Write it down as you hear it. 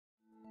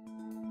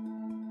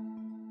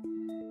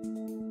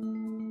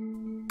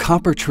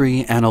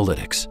CopperTree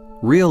Analytics.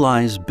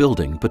 Realize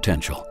building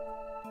potential.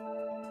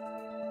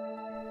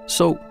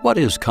 So what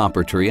is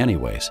CopperTree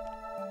anyways?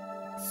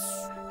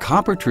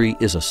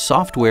 CopperTree is a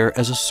software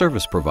as a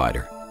service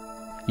provider.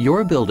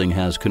 Your building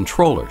has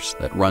controllers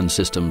that run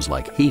systems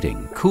like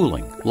heating,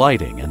 cooling,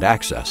 lighting, and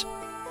access.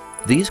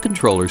 These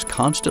controllers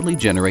constantly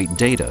generate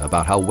data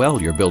about how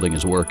well your building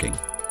is working.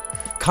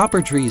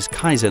 CopperTree's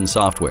Kaizen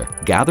software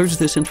gathers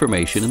this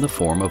information in the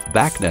form of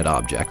BACnet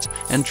objects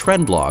and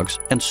trend logs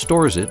and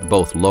stores it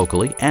both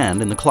locally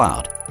and in the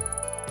cloud.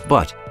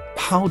 But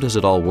how does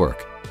it all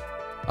work?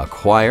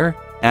 Acquire,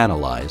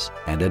 analyze,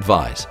 and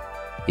advise.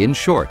 In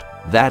short,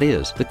 that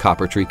is the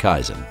CopperTree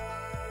Kaizen.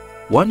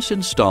 Once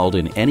installed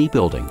in any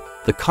building,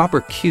 the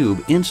Copper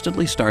Cube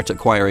instantly starts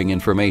acquiring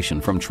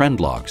information from trend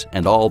logs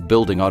and all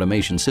building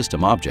automation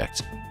system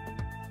objects.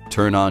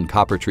 Turn on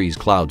CopperTree's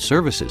cloud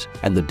services,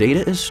 and the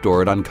data is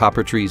stored on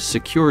CopperTree's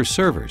secure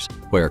servers,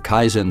 where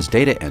Kaizen's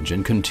data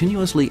engine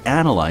continuously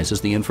analyzes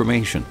the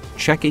information,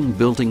 checking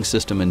building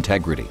system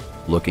integrity,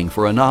 looking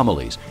for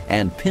anomalies,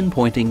 and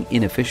pinpointing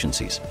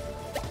inefficiencies.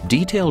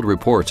 Detailed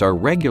reports are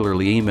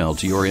regularly emailed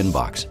to your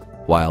inbox,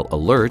 while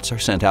alerts are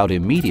sent out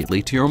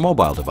immediately to your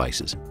mobile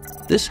devices.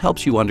 This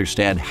helps you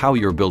understand how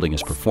your building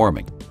is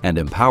performing and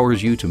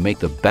empowers you to make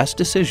the best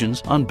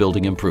decisions on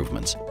building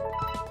improvements.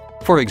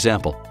 For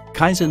example,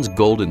 Kaizen's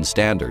golden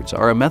standards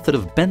are a method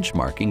of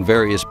benchmarking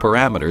various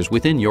parameters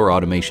within your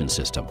automation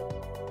system.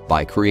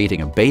 By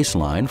creating a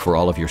baseline for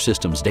all of your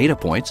system's data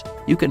points,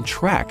 you can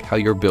track how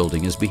your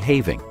building is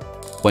behaving.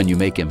 When you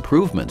make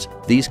improvements,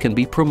 these can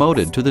be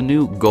promoted to the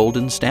new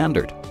golden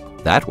standard.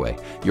 That way,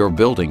 your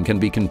building can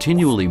be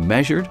continually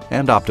measured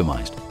and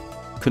optimized.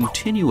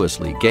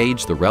 Continuously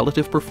gauge the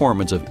relative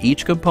performance of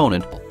each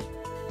component.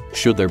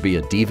 Should there be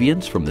a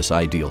deviance from this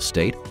ideal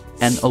state,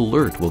 an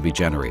alert will be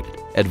generated,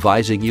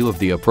 advising you of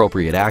the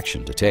appropriate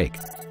action to take.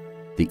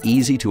 The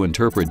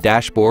easy-to-interpret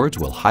dashboards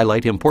will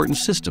highlight important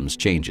systems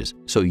changes,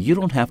 so you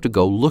don't have to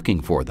go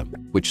looking for them,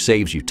 which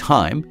saves you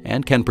time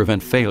and can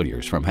prevent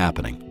failures from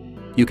happening.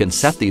 You can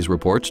set these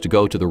reports to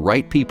go to the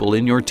right people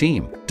in your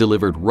team,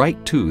 delivered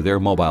right to their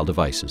mobile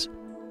devices.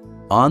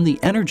 On the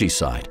energy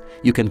side,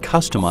 you can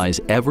customize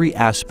every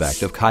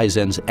aspect of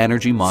Kaizen's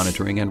energy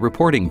monitoring and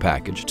reporting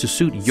package to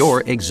suit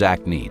your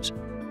exact needs.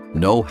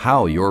 Know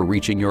how you're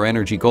reaching your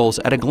energy goals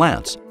at a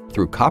glance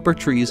through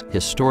CopperTree's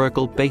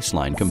historical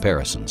baseline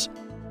comparisons.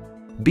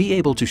 Be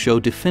able to show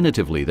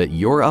definitively that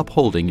you're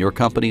upholding your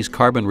company's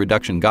carbon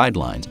reduction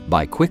guidelines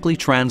by quickly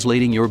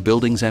translating your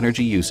building's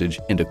energy usage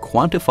into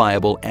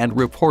quantifiable and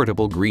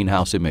reportable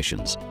greenhouse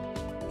emissions.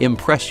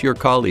 Impress your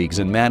colleagues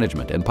in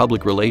management and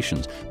public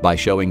relations by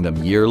showing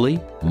them yearly,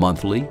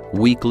 monthly,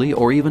 weekly,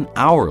 or even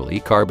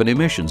hourly carbon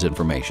emissions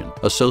information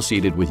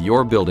associated with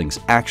your building's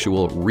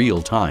actual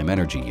real-time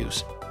energy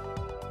use.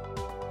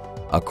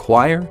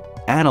 Acquire,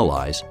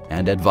 analyze,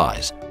 and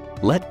advise.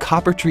 Let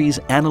CopperTree's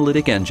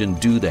analytic engine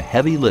do the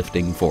heavy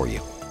lifting for you.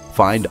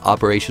 Find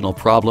operational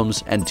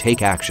problems and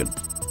take action.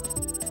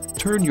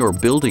 Turn your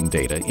building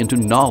data into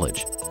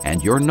knowledge,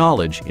 and your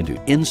knowledge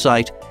into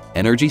insight,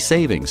 energy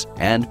savings,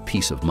 and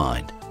peace of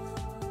mind.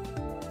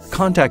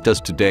 Contact us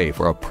today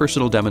for a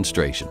personal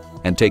demonstration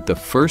and take the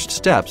first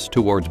steps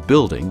towards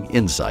building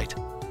insight.